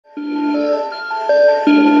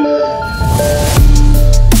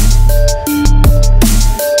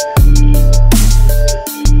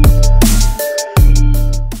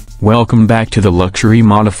Welcome back to the Luxury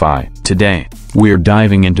Modify. Today, we're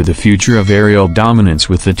diving into the future of aerial dominance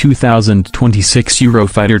with the 2026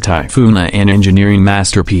 Eurofighter Typhoon, an engineering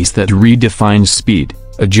masterpiece that redefines speed,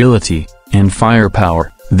 agility, and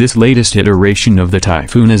firepower. This latest iteration of the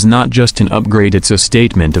Typhoon is not just an upgrade, it's a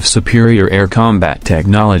statement of superior air combat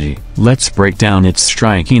technology. Let's break down its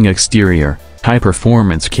striking exterior,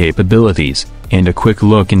 high-performance capabilities, and a quick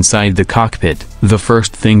look inside the cockpit. The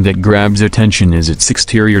first thing that grabs attention is its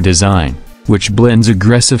exterior design, which blends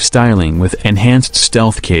aggressive styling with enhanced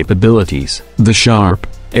stealth capabilities. The sharp,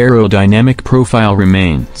 aerodynamic profile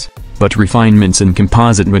remains, but refinements in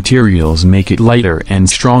composite materials make it lighter and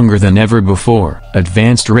stronger than ever before.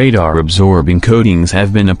 Advanced radar-absorbing coatings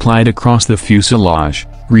have been applied across the fuselage,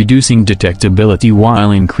 reducing detectability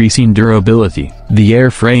while increasing durability. The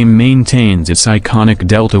airframe maintains its iconic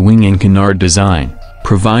delta wing and canard design,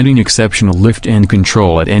 providing exceptional lift and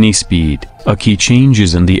control at any speed. A key change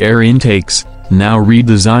is in the air intakes, now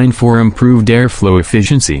redesigned for improved airflow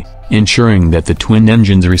efficiency, ensuring that the twin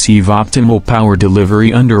engines receive optimal power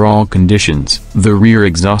delivery under all conditions. The rear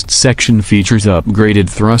exhaust section features upgraded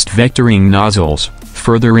thrust vectoring nozzles,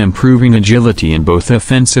 further improving agility in both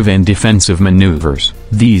offensive and defensive maneuvers.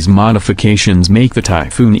 These modifications make the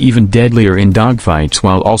Typhoon even deadlier in dogfights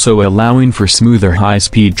while also allowing for smoother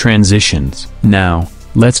high-speed transitions. Now,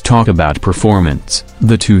 let's talk about performance.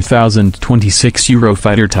 The 2026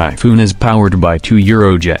 Eurofighter Typhoon is powered by two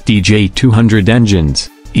Eurojet DJ200 engines,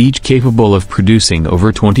 each capable of producing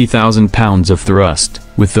over 20,000 pounds of thrust.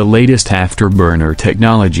 With the latest afterburner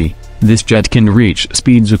technology, this jet can reach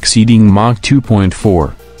speeds exceeding Mach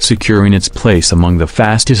 2.4, securing its place among the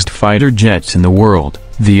fastest fighter jets in the world.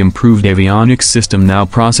 The improved avionics system now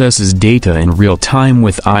processes data in real time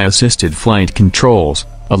with eye-assisted flight controls,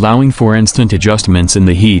 allowing for instant adjustments in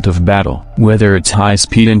the heat of battle. Whether it's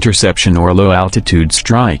high-speed interception or low-altitude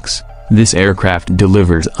strikes, this aircraft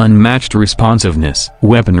delivers unmatched responsiveness.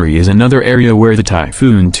 Weaponry is another area where the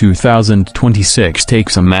Typhoon 2026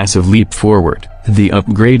 takes a massive leap forward. The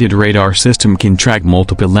upgraded radar system can track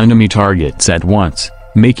multiple enemy targets at once,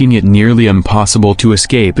 making it nearly impossible to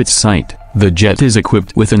escape its sight. The jet is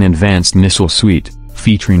equipped with an advanced missile suite,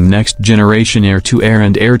 featuring next-generation air-to-air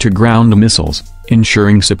and air-to-ground missiles,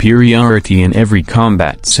 ensuring superiority in every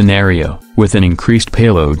combat scenario. With an increased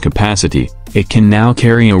payload capacity, it can now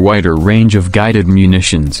carry a wider range of guided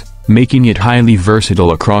munitions, making it highly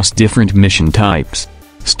versatile across different mission types.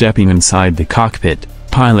 Stepping inside the cockpit,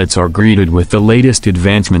 pilots are greeted with the latest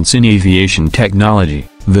advancements in aviation technology.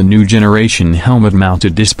 The new generation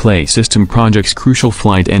helmet-mounted display system projects crucial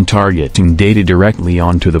flight and targeting data directly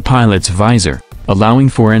onto the pilot's visor, allowing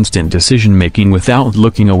for instant decision-making without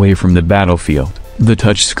looking away from the battlefield. The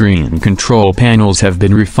touchscreen control panels have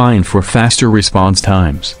been refined for faster response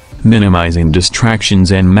times, minimizing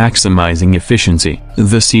distractions and maximizing efficiency.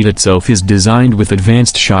 The seat itself is designed with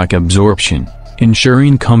advanced shock absorption,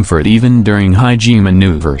 ensuring comfort even during high-G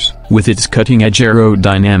maneuvers. With its cutting-edge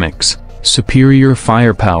aerodynamics, superior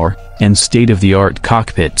firepower, and state-of-the-art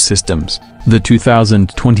cockpit systems, the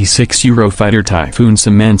 2026 Eurofighter Typhoon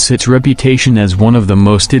cements its reputation as one of the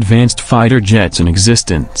most advanced fighter jets in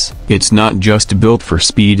existence. It's not just built for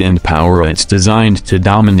speed and power, it's designed to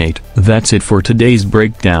dominate. That's it for today's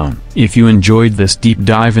breakdown. If you enjoyed this deep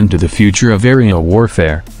dive into the future of aerial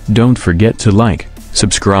warfare, don't forget to like,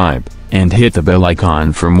 subscribe, and hit the bell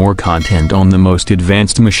icon for more content on the most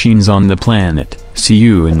advanced machines on the planet. See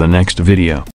you in the next video.